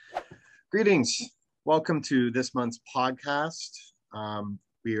Greetings. Welcome to this month's podcast.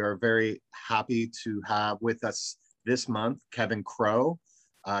 We are very happy to have with us this month Kevin Crow.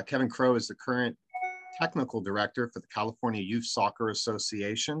 Kevin Crow is the current technical director for the California Youth Soccer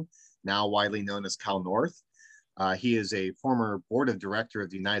Association, now widely known as Cal North. He is a former board of director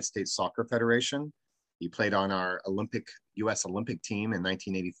of the United States Soccer Federation. He played on our U.S. Olympic team in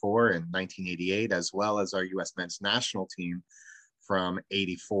 1984 and 1988, as well as our U.S. men's national team from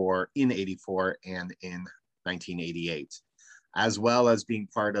 84 and in 1988, as well as being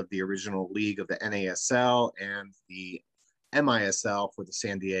part of the original league of the NASL and the MISL for the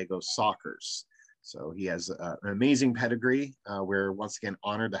San Diego Sockers. So he has an amazing pedigree. We're once again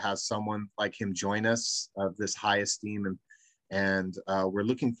honored to have someone like him join us of this high esteem, and we're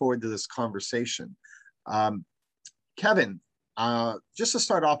looking forward to this conversation. Kevin, just to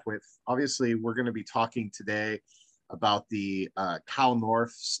start off with, obviously we're going to be talking today about the Cal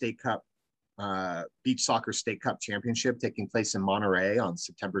North State Cup, Beach Soccer State Cup Championship taking place in Monterey on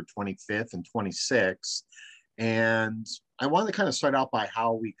September 25th and 26th. And I wanted to kind of start out by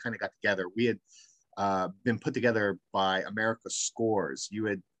how we kind of got together. We had been put together by America Scores. You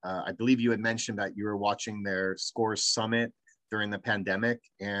had, I believe you had mentioned that you were watching their Scores Summit during the pandemic,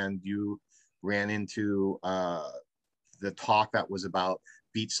 and you ran into the talk that was about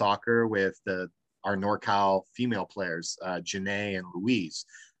beach soccer with our NorCal female players, Janae and Louise.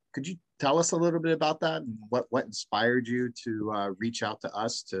 Could you tell us a little bit about that and what inspired you to reach out to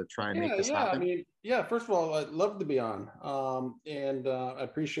us to try and make this happen? First of all, I'd love to be on, and I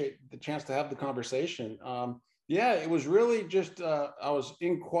appreciate the chance to have the conversation. It was really just I was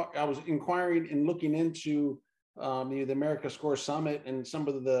inquiring and looking into the America Score Summit and some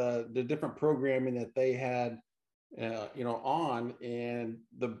of the different programming that they had on, and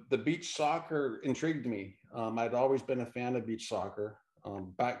the beach soccer intrigued me. I'd always been a fan of beach soccer.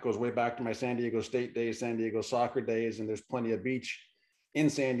 Goes way back to my San Diego State days, San Diego soccer days, and there's plenty of beach in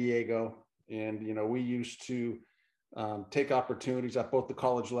San Diego. And we used to take opportunities at both the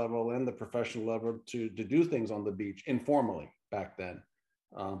college level and the professional level to do things on the beach informally back then.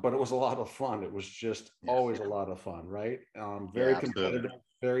 But it was a lot of fun. It was just always a lot of fun, right? Very competitive,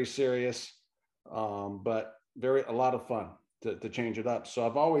 very serious, but a lot of fun to change it up. So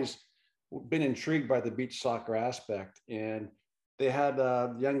I've always been intrigued by the beach soccer aspect, and they had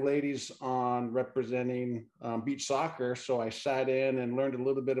young ladies on representing beach soccer. So I sat in and learned a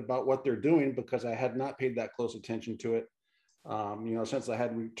little bit about what they're doing, because I had not paid that close attention to it. Since I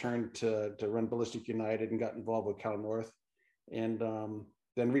had returned to run Ballistic United and got involved with Cal North, and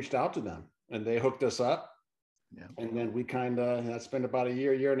then reached out to them, and they hooked us up. Yeah. And then we kind of spent about a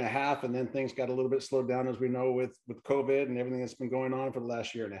year and a half, and then things got a little bit slowed down, as we know, with COVID and everything that's been going on for the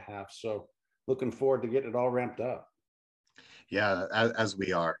last year and a half. So looking forward to getting it all ramped up. Yeah, as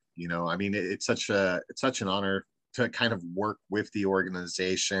we are, it's such an honor to kind of work with the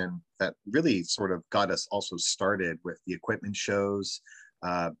organization that really sort of got us also started with the equipment shows,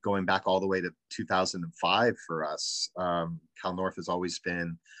 going back all the way to 2005 for us. Cal North has always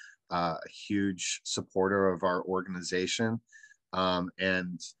been a huge supporter of our organization.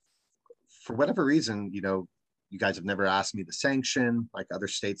 And for whatever reason, you guys have never asked me to sanction like other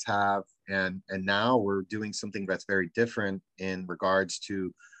states have. And now we're doing something that's very different in regards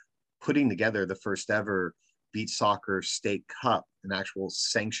to putting together the first ever beach soccer state cup, an actual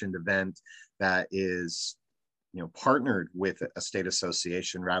sanctioned event that is partnered with a state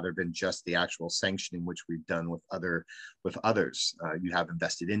association rather than just the actual sanctioning, which we've done with others. You have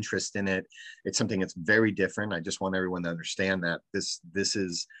invested interest in it. It's something that's very different. I just want everyone to understand that this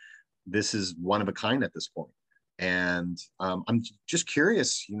is one of a kind at this point. And I'm just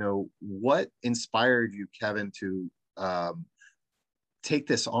curious, what inspired you, Kevin, to take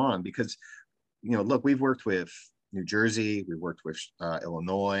this on? Because, look, we've worked with New Jersey, we worked with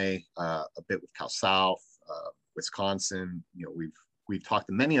Illinois, a bit with Cal South, Wisconsin. We've talked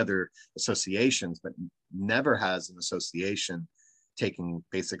to many other associations, but never has an association taking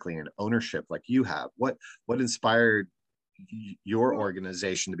basically an ownership like you have. What inspired your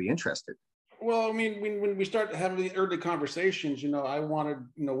organization to be interested? Well, I mean, when we started having the early conversations, I wanted,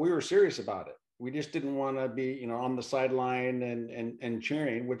 we were serious about it. We just didn't want to be, on the sideline and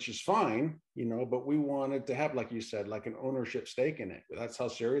cheering, which is fine, but we wanted to have, like you said, like an ownership stake in it. That's how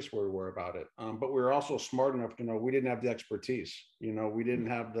serious we were about it. But we were also smart enough to know we didn't have the expertise. We didn't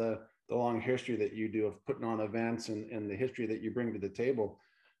have the long history that you do of putting on events and the history that you bring to the table.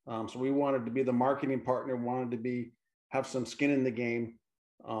 So we wanted to be the marketing partner, wanted to have some skin in the game.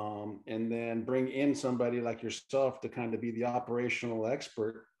 And then bring in somebody like yourself to kind of be the operational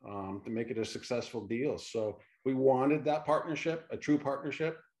expert to make it a successful deal. So we wanted that partnership, a true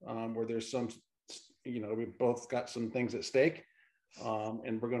partnership. where there's some, we both got some things at stake,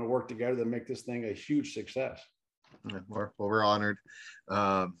 and we're going to work together to make this thing a huge success. We're honored,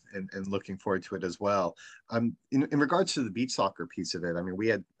 and looking forward to it as well. In regards to the beach soccer piece of it, I mean, we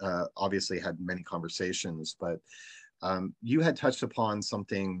had obviously had many conversations, but you had touched upon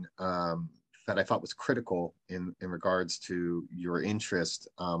something that I thought was critical in regards to your interest,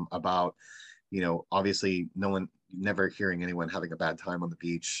 about, obviously never hearing anyone having a bad time on the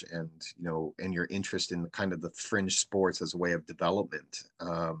beach, and, and your interest in kind of the fringe sports as a way of development.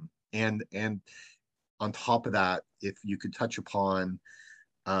 And on top of that, if you could touch upon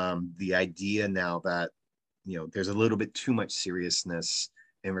the idea now that, there's a little bit too much seriousness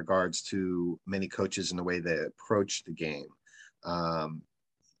in regards to many coaches in the way they approach the game,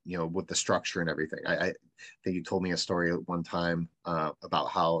 with the structure and everything. I think you told me a story at one time about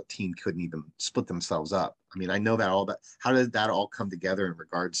how a team couldn't even split themselves up. I mean, I know how did that all come together in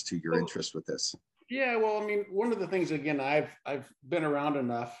regards to your interest with this? Yeah, well, I mean, one of the things, again, I've been around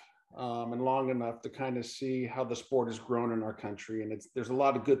enough and long enough to kind of see how the sport has grown in our country, and there's a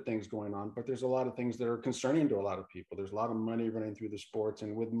lot of good things going on, but there's a lot of things that are concerning to a lot of people. There's a lot of money running through the sports,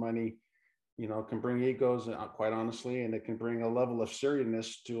 and with money, can bring egos, quite honestly, and it can bring a level of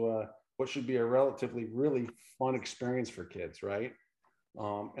seriousness to what should be a relatively really fun experience for kids, right?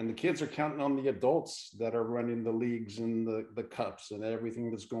 And the kids are counting on the adults that are running the leagues and the cups and everything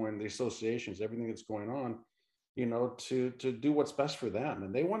that's going, the associations, everything that's going on, to do what's best for them.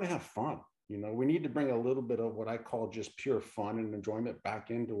 And they want to have fun. We need to bring a little bit of what I call just pure fun and enjoyment back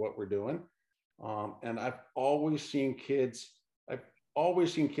into what we're doing. And I've always seen kids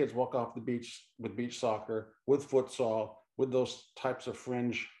walk off the beach with beach soccer, with futsal, with those types of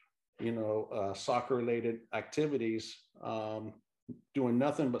fringe, soccer related activities, doing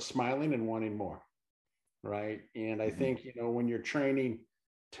nothing but smiling and wanting more. Right. And I think, when you're training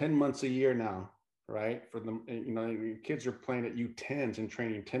 10 months a year now, right, for them, kids are playing at U10s and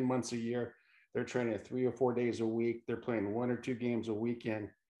training 10 months a year. They're training 3 or 4 days a week. They're playing 1 or 2 games a weekend.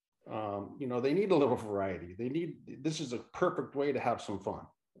 They need a little variety. This is a perfect way to have some fun.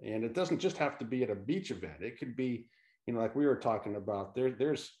 And it doesn't just have to be at a beach event. It could be, like we were talking about,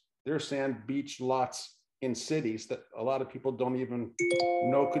 there's sand beach lots in cities that a lot of people don't even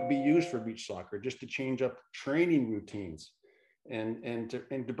know could be used for beach soccer, just to change up training routines and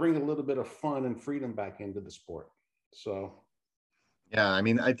to bring a little bit of fun and freedom back into the sport. So yeah, I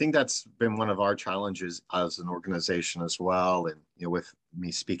mean, I think that's been one of our challenges as an organization as well. And, with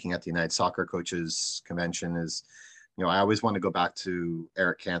me speaking at the United Soccer Coaches Convention is, I always want to go back to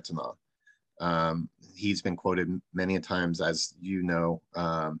Eric Cantona. He's been quoted many times, as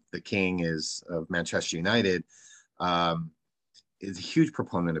the king of Manchester United, is a huge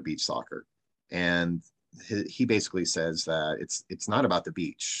proponent of beach soccer. And he basically says that it's not about the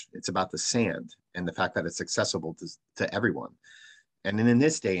beach, it's about the sand and the fact that it's accessible to everyone. And then in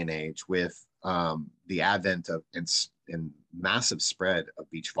this day and age, with the advent of and massive spread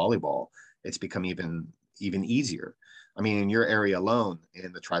of beach volleyball, it's become even easier. I mean, in your area alone,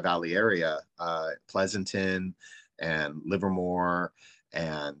 in the Tri-Valley area, Pleasanton and Livermore,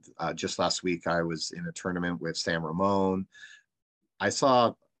 and just last week I was in a tournament with San Ramon. I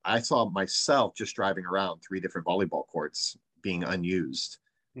saw myself just driving around 3 different volleyball courts being unused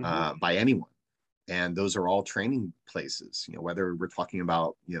by anyone. And those are all training places, whether we're talking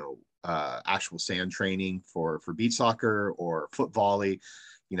about, actual sand training for beach soccer or foot volley,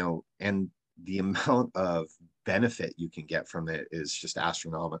 and the amount of benefit you can get from it is just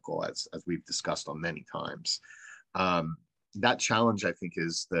astronomical, as we've discussed on many times. That challenge, I think,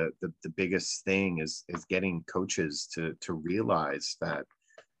 is the biggest thing is getting coaches to realize that,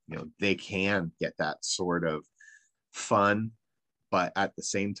 they can get that sort of fun, but at the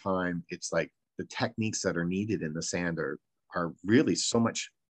same time, it's like the techniques that are needed in the sand are really so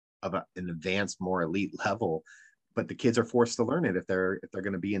much of an advanced, more elite level, but the kids are forced to learn it if they're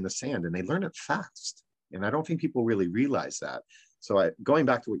going to be in the sand, and they learn it fast. And I don't think people really realize that. So going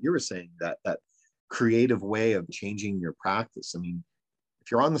back to what you were saying, that creative way of changing your practice. I mean, if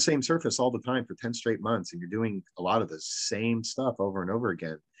you're on the same surface all the time for 10 straight months and you're doing a lot of the same stuff over and over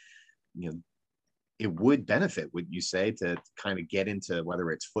again, it would benefit, would you say, to kind of get into whether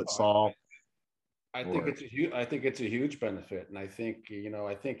it's futsal? I think it's a huge benefit. And I think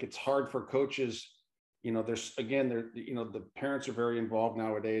it's hard for coaches. The parents are very involved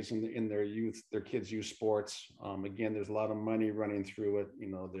nowadays in their kids' youth sports. Again, there's a lot of money running through it.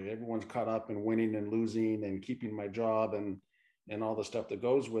 Everyone's caught up in winning and losing and keeping my job and all the stuff that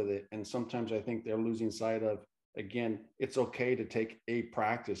goes with it. And sometimes I think they're losing sight of, again, it's okay to take a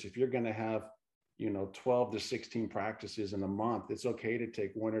practice. If you're going to have, 12 to 16 practices in a month, it's okay to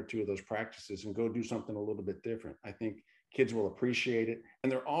take one or two of those practices and go do something a little bit different. I think kids will appreciate it.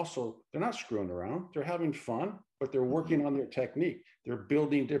 And they're not screwing around. They're having fun, but they're working on their technique. They're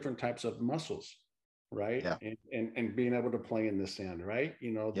building different types of muscles, right? Yeah. And being able to play in the sand, right?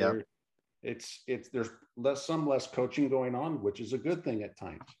 Yeah. There's less coaching going on, which is a good thing at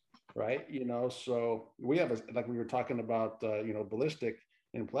times, right? So we have like we were talking about, ballistic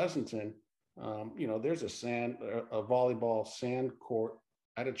in Pleasanton. There's a volleyball sand court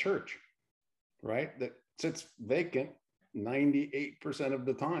at a church, right? That sits vacant 98% of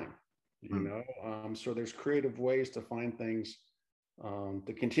the time. So there's creative ways to find things,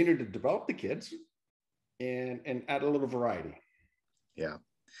 to continue to develop the kids and add a little variety. Yeah.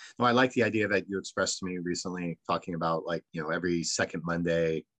 No, I like the idea that you expressed to me recently, talking about like, every second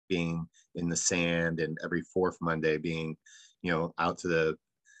Monday being in the sand and every fourth Monday being, out to the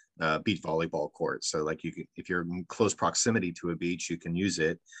beach volleyball court. So like if you're in close proximity to a beach, you can use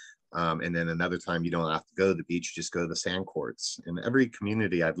it. And then another time you don't have to go to the beach, you just go to the sand courts. And every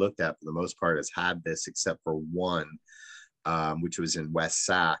community I've looked at for the most part has had this except for one, which was in West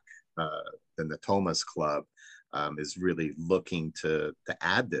Sac, the Natomas Club. Is really looking to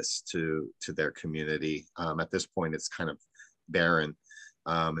add this to their community. At this point, it's kind of barren,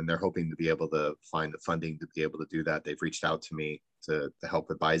 and they're hoping to be able to find the funding to be able to do that. They've reached out to me to help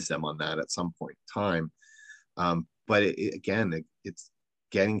advise them on that at some point in time. But it's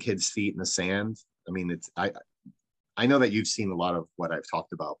getting kids' feet in the sand. I mean, I know that you've seen a lot of what I've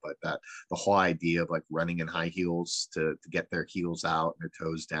talked about, but that the whole idea of like running in high heels to get their heels out and their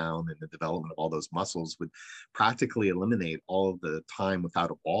toes down, and the development of all those muscles would practically eliminate all of the time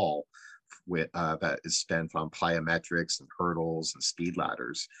without a ball that is spent on plyometrics and hurdles and speed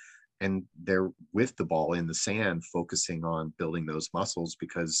ladders. And they're with the ball in the sand, focusing on building those muscles,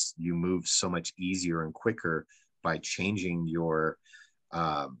 because you move so much easier and quicker by changing your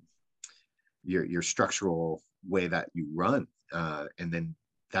structural way that you run, and then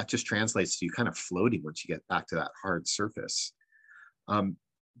that just translates to you kind of floating once you get back to that hard surface.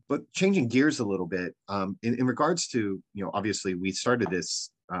 But changing gears a little bit, in regards to, obviously we started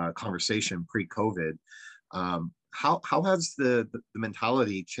this conversation pre-COVID. How has the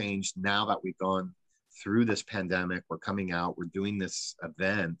mentality changed now that we've gone through this pandemic? We're coming out, we're doing this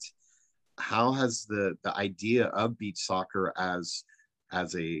event. How has the idea of beach soccer as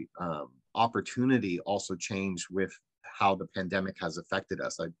a opportunity also change with how the pandemic has affected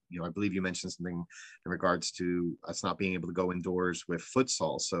us? I believe you mentioned something in regards to us not being able to go indoors with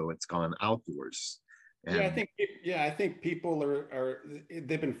futsal, so it's gone outdoors. And I think people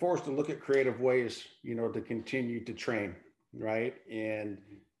they've been forced to look at creative ways, to continue to train, right? And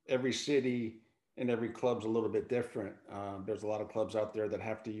every city and every club's a little bit different. There's a lot of clubs out there that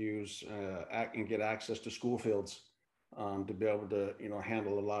have to use and get access to school fields, to be able to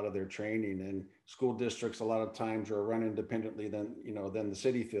handle a lot of their training. And school districts a lot of times are run independently than the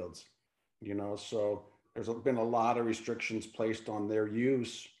city fields. So there's been a lot of restrictions placed on their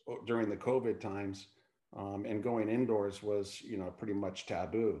use during the COVID times, and going indoors was pretty much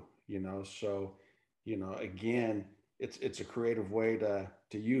taboo. So again, it's a creative way to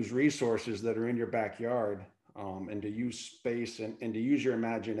use resources that are in your backyard, and to use space and to use your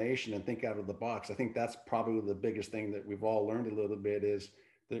imagination and think out of the box. I think that's probably the biggest thing that we've all learned a little bit, is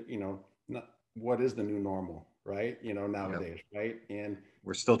that, what is the new normal, right? Nowadays, right? And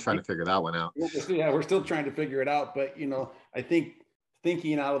we're still trying to figure that one out. We're still trying to figure it out. But, I think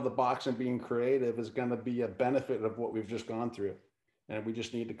thinking out of the box and being creative is going to be a benefit of what we've just gone through. And we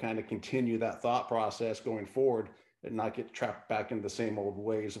just need to kind of continue that thought process going forward and not get trapped back in the same old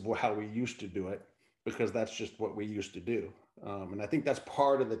ways of how we used to do it, because that's just what we used to do. And I think that's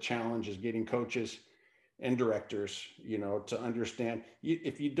part of the challenge, is getting coaches and directors, to understand.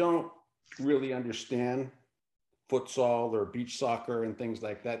 If you don't really understand futsal or beach soccer and things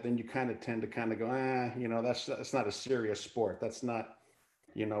like that, then you kind of tend to go, that's not a serious sport. That's not,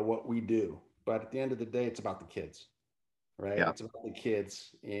 what we do. But at the end of the day, it's about the kids, right? Yeah. It's about the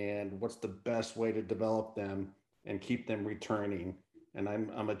kids and what's the best way to develop them and keep them returning. And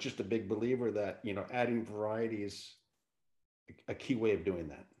I'm just a big believer that, adding variety is a key way of doing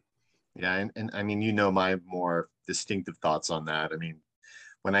that. Yeah. And I mean, my more distinctive thoughts on that. I mean,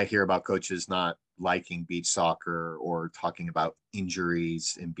 when I hear about coaches not liking beach soccer or talking about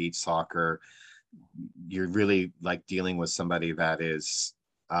injuries in beach soccer, you're really like dealing with somebody that is,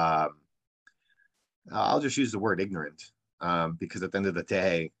 I'll just use the word ignorant, because at the end of the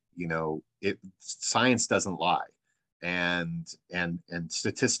day, science doesn't lie, and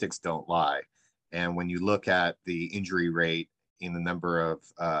statistics don't lie. And when you look at the injury rate in the number of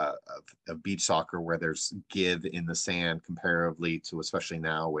beach soccer where there's give in the sand comparatively to, especially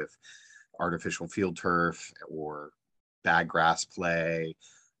now with artificial field turf or bad grass play,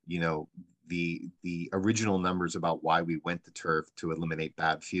 you know, the original numbers about why we went to turf to eliminate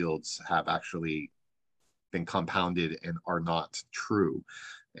bad fields have actually been compounded and are not true.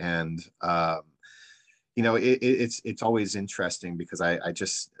 And you know, it's always interesting because I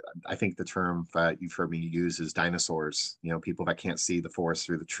think the term that you've heard me use is dinosaurs. You know, people that can't see the forest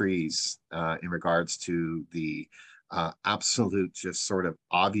through the trees, in regards to the absolute just sort of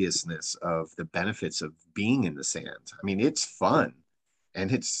obviousness of the benefits of being in the sand. I mean, it's fun, and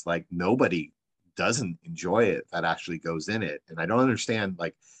it's like nobody doesn't enjoy it that actually goes in it. And I don't understand,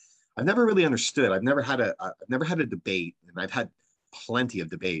 like, I've never really understood. I've never had a debate, and I've had plenty of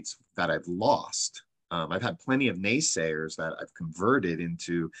debates that I've lost. I've had plenty of naysayers that I've converted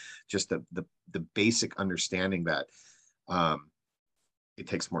into just the basic understanding that it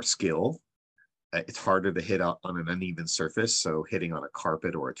takes more skill. It's harder to hit on an uneven surface, so hitting on a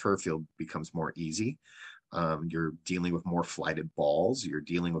carpet or a turf field becomes more easy. You're dealing with more flighted balls. You're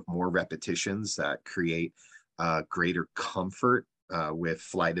dealing with more repetitions that create greater comfort with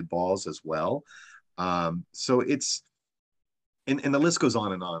flighted balls as well. So it's and the list goes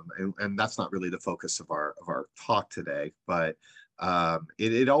on and that's not really the focus of our talk today. But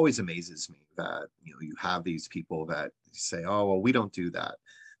it always amazes me that you have these people that say, "Oh, well, we don't do that."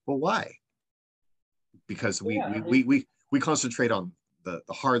 Well, why? Because we concentrate on the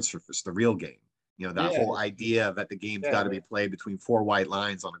hard surface, the real game. That yeah, whole idea that the game's got yeah, to be played between four white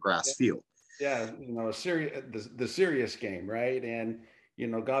lines on a grass field. yeah. A serious the serious game, right? And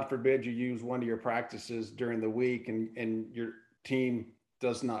God forbid you use one of your practices during the week, and your team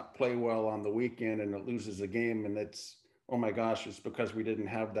does not play well on the weekend, and it loses the game, and it's, oh my gosh, it's because we didn't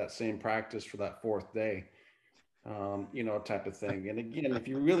have that same practice for that fourth day. Type of thing. And again, if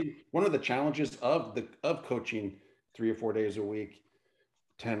you really, one of the challenges of coaching 3 or 4 days a week,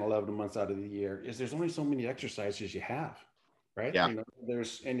 10, 11 months out of the year, is there's only so many exercises you have, right? Yeah,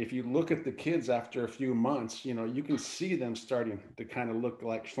 And if you look at the kids after a few months, you can see them starting to kind of look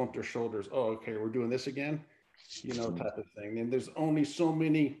like slump their shoulders. Oh, okay, we're doing this again, type of thing. And there's only so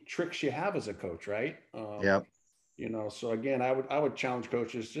many tricks you have as a coach, right? yeah. So again, I would challenge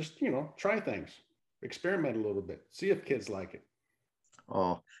coaches, just, try things, experiment a little bit, see if kids like it.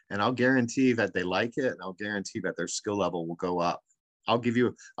 Oh, and I'll guarantee that they like it, and I'll guarantee that their skill level will go up. I'll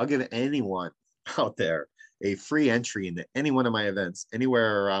give anyone out there a free entry into any one of my events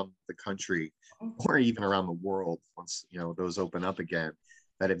anywhere around the country or even around the world once those open up again.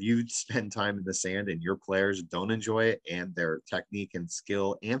 That if you spend time in the sand and your players don't enjoy it and their technique and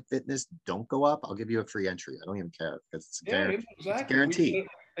skill and fitness don't go up, I'll give you a free entry. I don't even care because Yeah, it's a exactly. guarantee.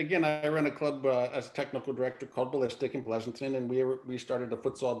 Again, I run a club as technical director called Ballistic in Pleasanton, and we started a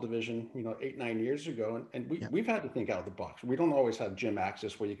futsal division, 8, 9 years ago, and Yeah, we've had to think out of the box. We don't always have gym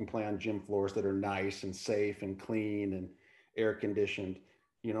access where you can play on gym floors that are nice and safe and clean and air conditioned.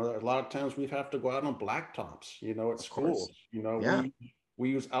 A lot of times we have to go out on blacktops, at of course. schools. Yeah,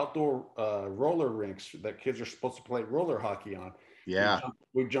 We use outdoor roller rinks that kids are supposed to play roller hockey on. yeah.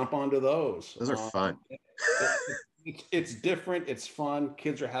 We jump onto those. Those are fun. It, it's different. It's fun.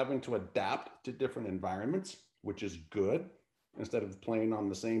 Kids are having to adapt to different environments, which is good. Instead of playing on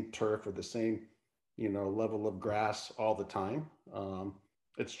the same turf or the same, level of grass all the time.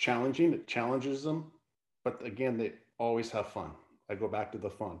 It's challenging. It challenges them, but again, they always have fun. I go back to the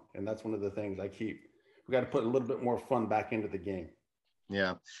fun, and that's one of the things I keep. We got to put a little bit more fun back into the game.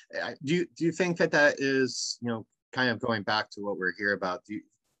 Yeah. Do you think that is, kind of going back to what we're here about?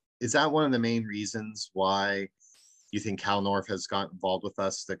 Is that one of the main reasons why you think Cal North has got involved with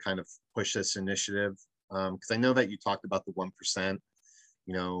us to kind of push this initiative? Because I know that you talked about the 1%,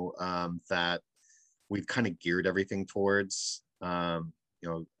 that we've kind of geared everything towards,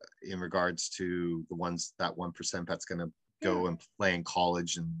 in regards to the ones, that 1% that's going to Yeah. go and play in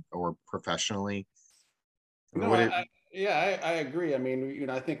college or professionally. I mean, No, what it, yeah, I agree. I mean,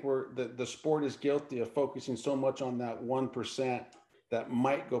 I think the sport is guilty of focusing so much on that 1% that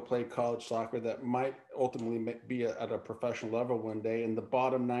might go play college soccer, that might ultimately be at a professional level one day, and the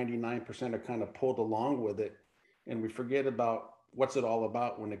bottom 99% are kind of pulled along with it, and we forget about what's it all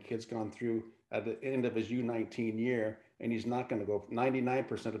about when a kid's gone through at the end of his U19 year, and he's not going to go.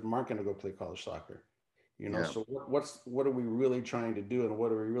 99% of them aren't going to go play college soccer. yeah, So what are we really trying to do, and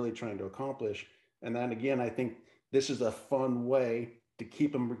what are we really trying to accomplish? And then again, I think this is a fun way to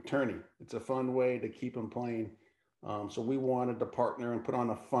keep them returning. It's a fun way to keep them playing. So we wanted to partner and put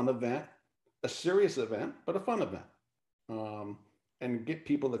on a fun event, a serious event, but a fun event, um, and get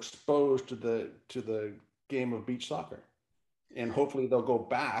people exposed to the game of beach soccer. and hopefully they'll go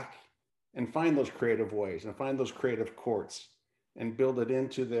back and find those creative ways and find those creative courts and build it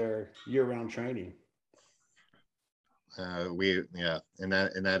into their year-round training. Yeah, and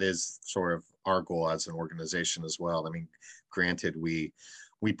that is sort of our goal as an organization as well. I mean, granted, we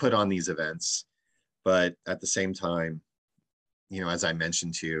put on these events, but at the same time, as I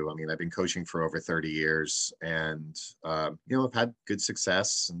mentioned to you, I mean, I've been coaching for over 30 years, and I've had good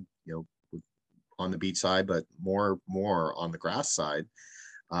success, and on the beach side, but more on the grass side,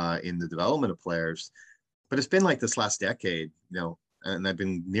 in the development of players. But it's been like this last decade, and I've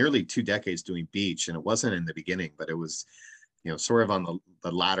been nearly 2 decades doing beach, and it wasn't in the beginning, but it was, sort of on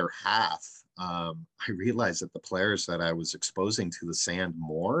the latter half. I realized that the players that I was exposing to the sand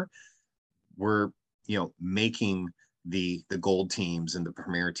more were, making the gold teams and the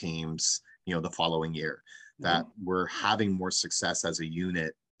premier teams, the following year, that were having more success as a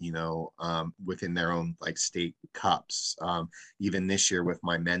unit, within their own like state cups. Even this year with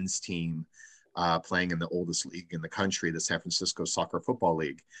my men's team, playing in the oldest league in the country, the San Francisco Soccer Football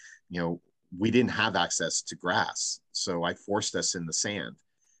League, we didn't have access to grass. So I forced us in the sand.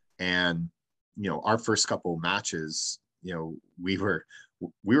 And, our first couple of matches, we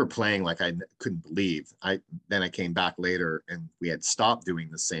were playing like I couldn't believe. Then I came back later and we had stopped doing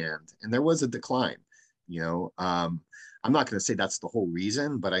the sand, and there was a decline. I'm not going to say that's the whole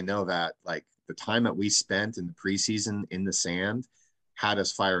reason, but I know that like the time that we spent in the preseason in the sand had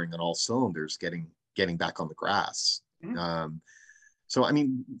us firing on all cylinders, getting back on the grass. So I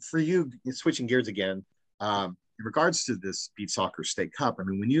mean, for you, switching gears again, in regards to this beach soccer state cup, I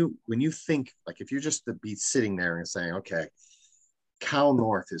mean, when you think, like, if you're just be sitting there and saying, okay, Cal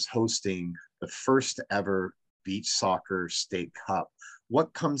North is hosting the first ever beach soccer state cup,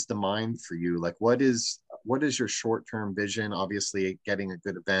 what comes to mind for you? Like, what is your short-term vision? Obviously getting a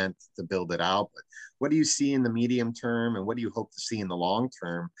good event to build it out, but what do you see in the medium term, and what do you hope to see in the long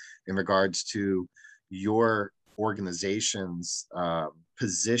term in regards to your organization's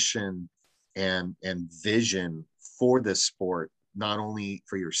position and vision for this sport, not only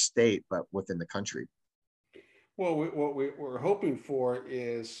for your state but within the country? Well, what we're hoping for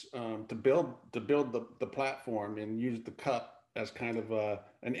is to build the platform and use the cup as kind of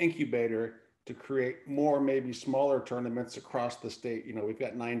an incubator to create more, maybe smaller tournaments across the state. We've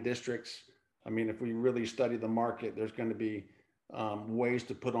got 9 districts. I mean, if we really study the market, there's going to be ways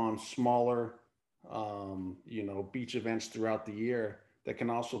to put on smaller, beach events throughout the year that can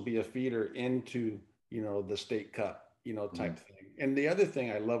also be a feeder into, the state cup, type thing. And the other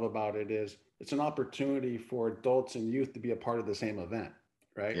thing I love about it is it's an opportunity for adults and youth to be a part of the same event,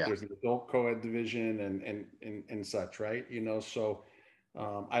 right? Yeah. There's an adult co-ed division and such, right? So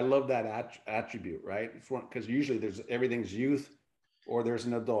I love that attribute, right? Because usually everything's youth or there's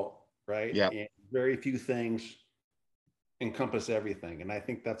an adult, right? Yeah. And very few things encompass everything, and I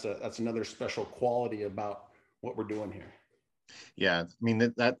think that's another special quality about what we're doing here. Yeah, I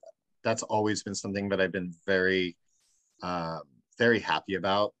mean, that's always been something that I've been very very happy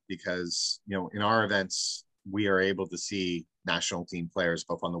about, because in our events we are able to see national team players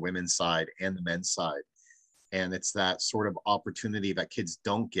both on the women's side and the men's side, and it's that sort of opportunity that kids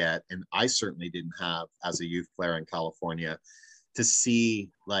don't get, and I certainly didn't have as a youth player in California, to see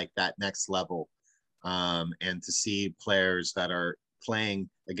like that next level, and to see players that are playing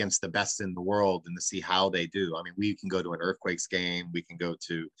against the best in the world and to see how they do. I mean, we can go to an Earthquakes game, we can go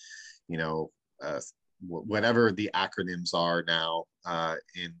to, whatever the acronyms are now, I'm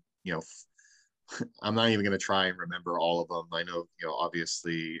not even going to try and remember all of them. I know,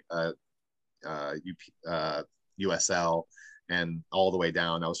 obviously, USL and all the way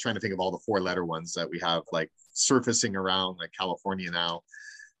down. I was trying to think of all the 4-letter ones that we have like surfacing around like California now.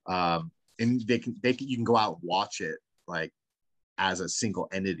 And you can go out and watch it like as a single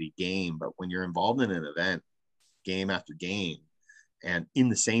entity game, but when you're involved in an event, game after game, and in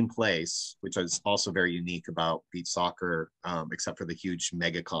the same place, which is also very unique about beach soccer, except for the huge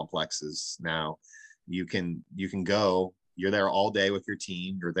mega complexes now, you can go, you're there all day with your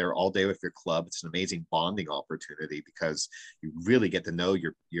team, you're there all day with your club. It's an amazing bonding opportunity because you really get to know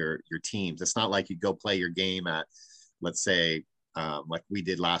your teams. It's not like you go play your game at, let's say, like we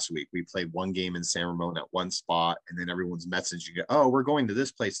did last week. We played one game in San Ramon at one spot, and then everyone's messaging, oh, we're going to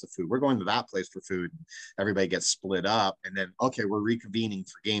this place for food, we're going to that place for food. Everybody gets split up, and then, okay, we're reconvening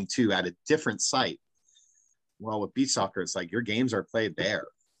for game 2 at a different site. Well, with beach soccer, it's like your games are played there.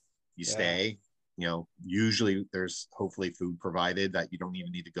 You stay, usually there's hopefully food provided that you don't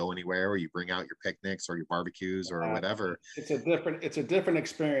even need to go anywhere, or you bring out your picnics or your barbecues or whatever. It's a different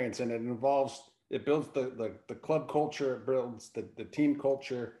experience, and it builds the club culture, it builds the team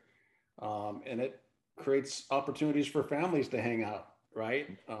culture, and creates opportunities for families to hang out, right?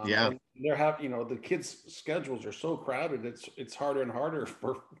 Yeah. And they're have, the kids' schedules are so crowded. It's harder and harder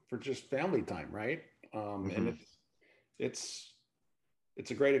for just family time, right? And Hmm. it's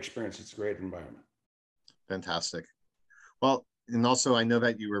it's a great experience. It's a great environment. Fantastic. Well, and also I know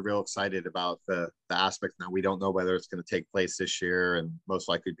that you were real excited about the aspect. Now we don't know whether it's going to take place this year, and most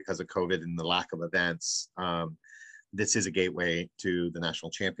likely because of COVID and the lack of events. This is a gateway to the national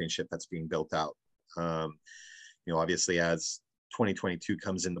championship that's being built out. Obviously, as 2022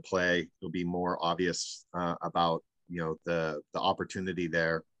 comes into play, it'll be more obvious about the opportunity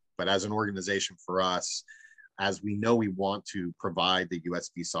there. But as an organization for us, as we know, we want to provide the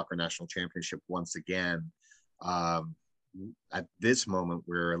USB Soccer National Championship once again. Um, at this moment,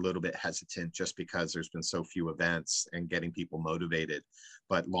 we're a little bit hesitant just because there's been so few events and getting people motivated.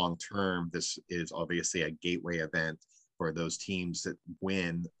 But long term, this is obviously a gateway event for those teams that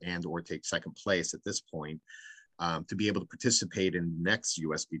win and or take second place at this point, to be able to participate in the next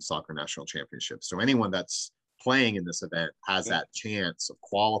USB Soccer National Championship. So anyone that's playing in this event has Yeah. that chance of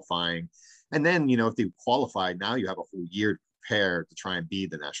qualifying. And then, if they qualify, now you have a whole year to prepare to try and be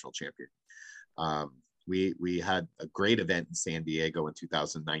the national champion. Um, we had a great event in San Diego in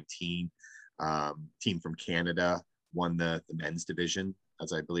 2019. Team from Canada won the men's division,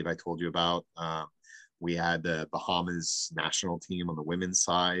 as I believe I told you about. We had the Bahamas national team on the women's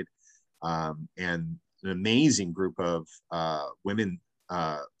side, and an amazing group of women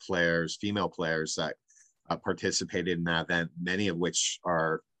players, female players that participated in that event, many of which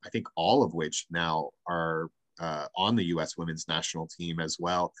are, I think all of which now are on the U.S. women's national team, as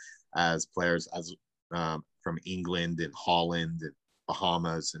well as players from England and Holland and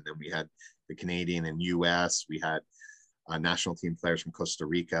Bahamas. And then we had the Canadian and U.S. We had national team players from Costa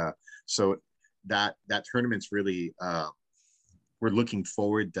Rica. So that tournament's really, we're looking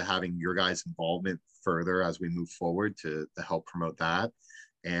forward to having your guys' involvement further as we move forward to help promote that.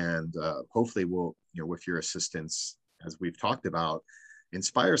 And hopefully we'll, with your assistance, as we've talked about,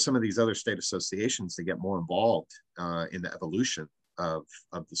 inspire some of these other state associations to get more involved in the evolution of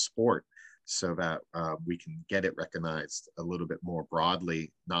the sport, so that we can get it recognized a little bit more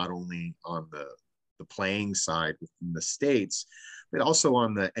broadly, not only on the playing side within the states, but also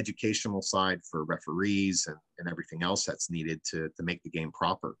on the educational side for referees and everything else that's needed to make the game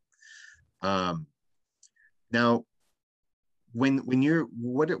proper. Now, when you're,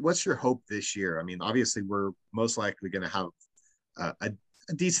 what's your hope this year? I mean, obviously we're most likely going to have a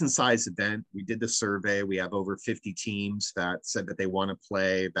decent sized event. We did the survey. We have over 50 teams that said that they want to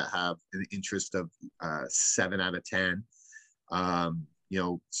play, that have an interest of 7 out of 10.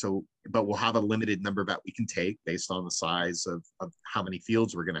 So, but we'll have a limited number that we can take based on the size of how many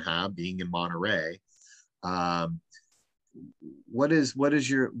fields we're going to have, being in Monterey. What do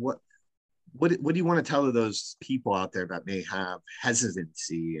you want to tell those people out there that may have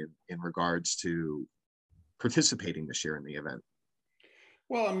hesitancy in regards to participating this year in the event?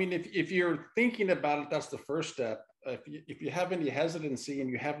 Well, I mean, if you're thinking about it, that's the first step. If you have any hesitancy and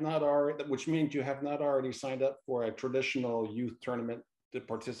you have not already, which means you have not already signed up for a traditional youth tournament to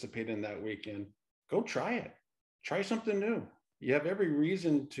participate in that weekend, go try it. Try something new. You have every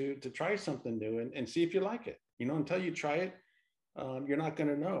reason to try something new and see if you like it. Until you try it, you're not going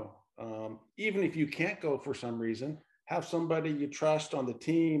to know. Even if you can't go for some reason, have somebody you trust on the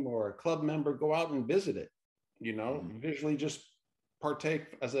team or a club member go out and visit it. Visually just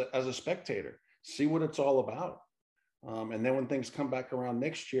partake as a spectator, see what it's all about. And then when things come back around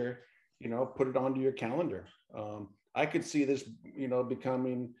next year, put it onto your calendar. I could see this,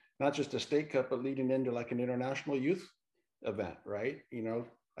 becoming not just a state cup, but leading into like an international youth event, right?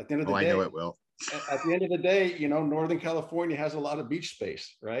 At the end of the Oh, I day, know it will. at the end of the day, Northern California has a lot of beach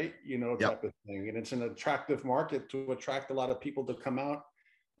space, right? Yep. Type of thing. And it's an attractive market to attract a lot of people to come out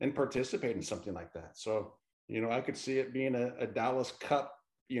and participate in something like that. So, I could see it being a Dallas Cup,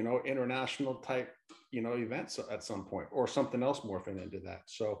 international type, events at some point, or something else morphing into that.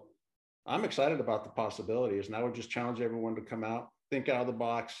 So I'm excited about the possibilities. And I would just challenge everyone to come out, think out of the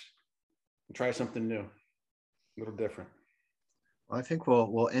box, and try something new, a little different. Well, I think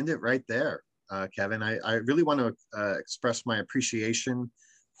we'll end it right there, Kevin. I really want to express my appreciation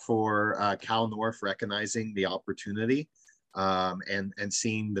for Cal North recognizing the opportunity, and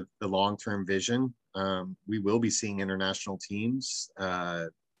seeing the long-term vision. We will be seeing international teams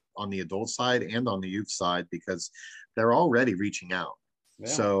on the adult side and on the youth side, because they're already reaching out. Yeah.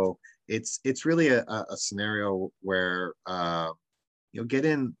 So it's really a scenario where get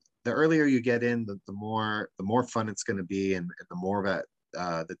in. The earlier you get in, the more fun it's going to be, and the more that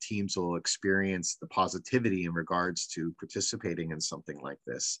the teams will experience the positivity in regards to participating in something like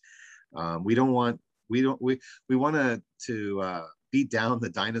this. We don't want We want to beat down the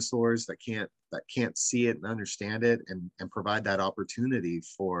dinosaurs that can't see it and understand it, and provide that opportunity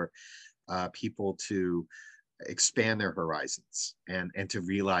for people to expand their horizons and to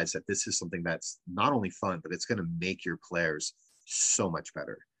realize that this is something that's not only fun, but it's going to make your players so much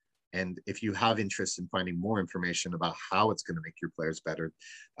better. And if you have interest in finding more information about how it's going to make your players better,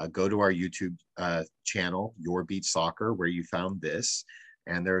 go to our YouTube channel, Your Beach Soccer, where you found this.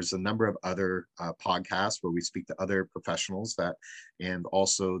 And there's a number of other podcasts where we speak to other professionals and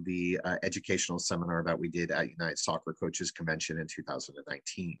also the educational seminar that we did at United Soccer Coaches Convention in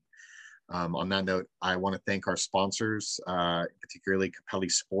 2019. On that note, I want to thank our sponsors, particularly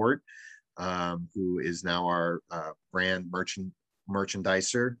Capelli Sport, who is now our brand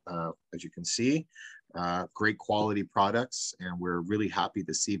merchandiser, as you can see. Great quality products, and we're really happy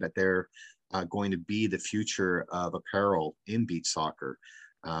to see that they're going to be the future of apparel in beach soccer.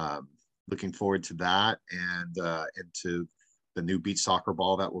 Looking forward to that, and to the new beach soccer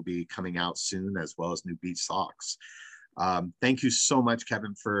ball that will be coming out soon, as well as new beach socks. Thank you so much,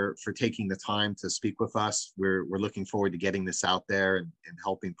 Kevin, for taking the time to speak with us. We're looking forward to getting this out there and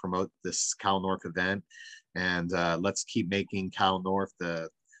helping promote this Cal North event. And let's keep making Cal North the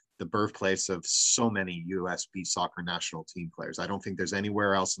birthplace of so many U.S. beach soccer national team players. I don't think there's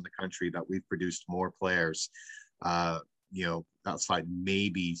anywhere else in the country that we've produced more players, outside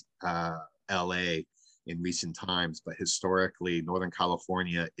maybe L.A. in recent times, but historically, Northern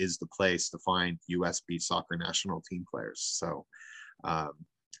California is the place to find U.S. beach soccer national team players. So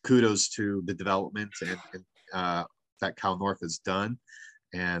kudos to the development and that Cal North has done,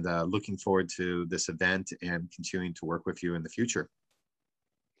 and looking forward to this event and continuing to work with you in the future.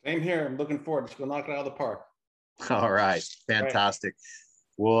 Same here. I'm looking forward. Let's go knock it out of the park. All right. Fantastic.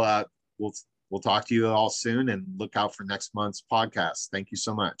 Right. We'll talk to you all soon, and look out for next month's podcast. Thank you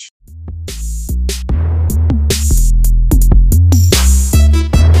so much.